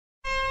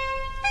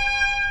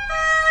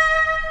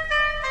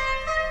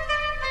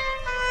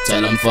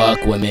Tell them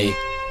fuck with me.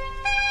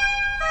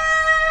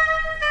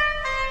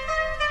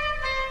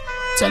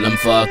 Tell them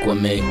fuck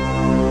with me.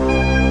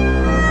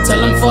 Tell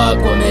them fuck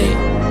with me.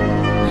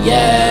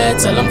 Yeah,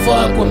 tell them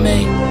fuck with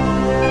me.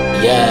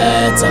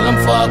 Yeah, tell them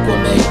fuck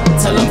with me.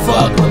 Tell them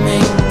fuck with me.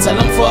 Tell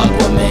them fuck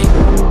with me.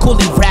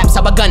 Coolie raps,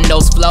 how I gun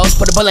those flows.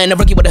 Put a bullet in a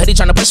rookie with a hoodie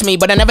tryna push me,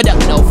 but I never duck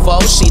no foe.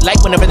 She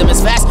like when the rhythm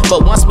is fast,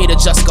 but wants me to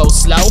just go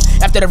slow.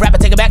 After the rap, I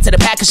take it back to the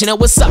pack, cause you know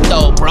what's up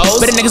though, bros.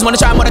 But the niggas wanna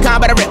try Mortal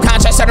Kombat, I rip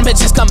contracts, certain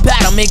bitches come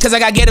battle me, cause I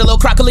got get a little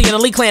crockily in the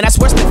Elite Clan, that's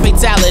worse than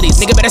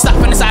fatalities. Nigga better stop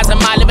fantasizing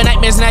my living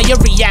nightmares, now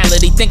your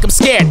reality. Think I'm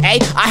scared,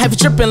 eh? I have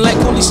you tripping like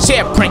Cooley's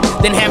chair prank,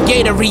 then have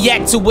Gator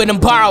react to it and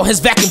borrow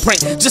his vacuum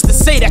prank, just to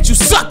say that you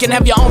suck and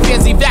have your own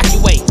fans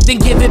evacuate. Then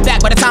give it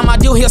back, by the time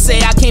I do, he'll say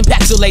I came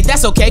back too late.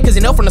 That's okay, cause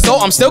you know from the soul,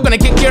 I'm still gonna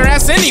kick your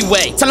ass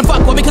anyway. Tell him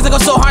fuck with me cause I go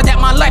so hard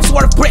that my life's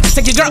worth bricks.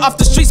 Take your girl off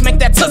the streets, make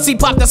that Tootsie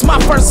Pop, that's my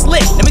first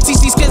lick. Let me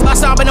teach these kids by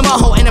stomping them a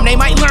hole in them, they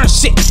might learn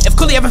shit. If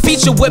Cooley ever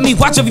feature with me,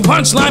 watch every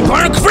punchline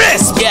burn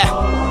crisp. Yeah,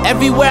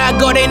 everywhere I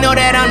go they know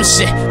that I'm the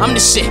shit, I'm the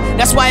shit.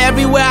 That's why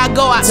everywhere I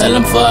go I Tell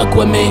them fuck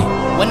with me.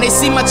 when they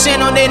see my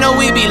channel they know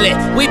we be lit,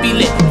 we be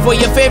lit. For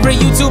your favorite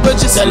YouTuber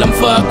just Tell them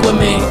fuck with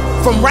me.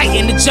 from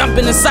writing to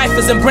jumping the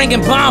ciphers and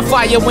bringing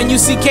bonfire. When you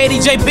see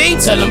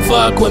KDJB, Tell them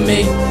fuck with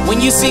me.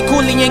 when you see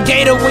Cooley and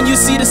Gator, when you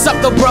see the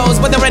SupTho bros,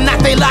 whether or not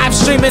they live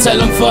streaming. Tell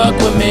them fuck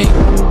with me.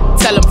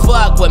 Tell them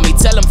fuck with me,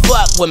 tell them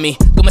fuck with me.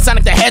 With my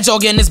Sonic the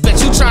Hedgehog in this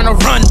bitch, you tryna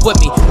run with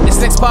me. This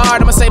next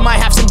part I'ma say might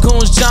have some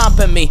goons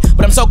jumping me,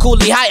 but I'm so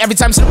coolly high every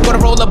time Snoop go to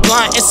roll a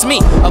blunt. It's me,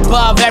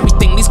 above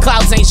everything, these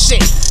clouds ain't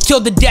shit.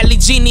 Killed the deadly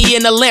genie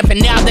in the lamp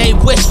and now they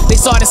wish they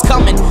saw this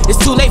coming.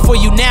 It's too late for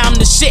you, now I'm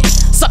the shit.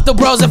 SupTho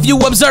bros, if you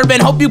observing,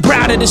 hope you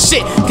proud of the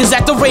shit, cause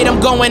at the rate I'm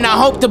going I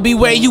hope to be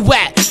where you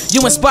at. You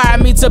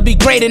inspired me to be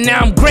great and now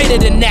I'm greater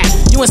than that.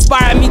 You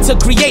inspired me to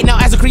create, now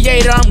as a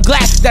creator I'm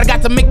glad that I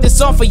got to make this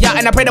song for y'all,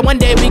 and I pray that one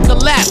day we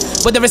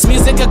collab. Whether it's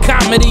music or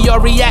comedy or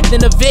reacting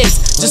to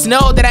vids, just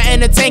know that I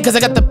entertain cause I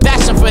got the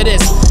passion for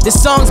this.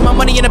 This song's my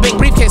money in a big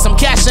briefcase, I'm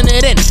cashing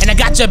it in, and I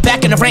got your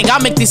back in the ring.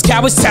 I'll make these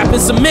cowards tap and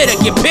submit or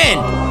get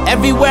pinned.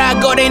 Everywhere I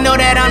go they know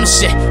that I'm the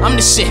shit, I'm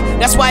the shit.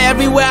 That's why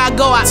everywhere I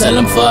go I Tell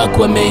them fuck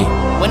with me.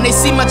 when they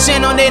see my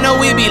channel they know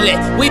we be lit,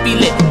 we be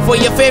lit. For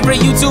your favorite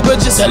YouTuber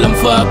just Tell them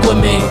fuck with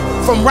me.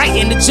 from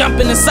writing to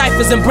jumping the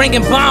ciphers and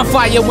bringing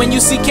bonfire. When you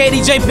see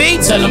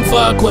KDJB, Tell them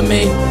fuck with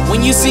me.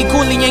 when you see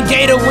Cooley and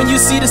Gator, when you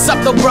see the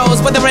SupTho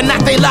bros, whether or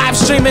not they live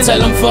streaming. Tell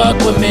them fuck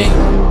with me.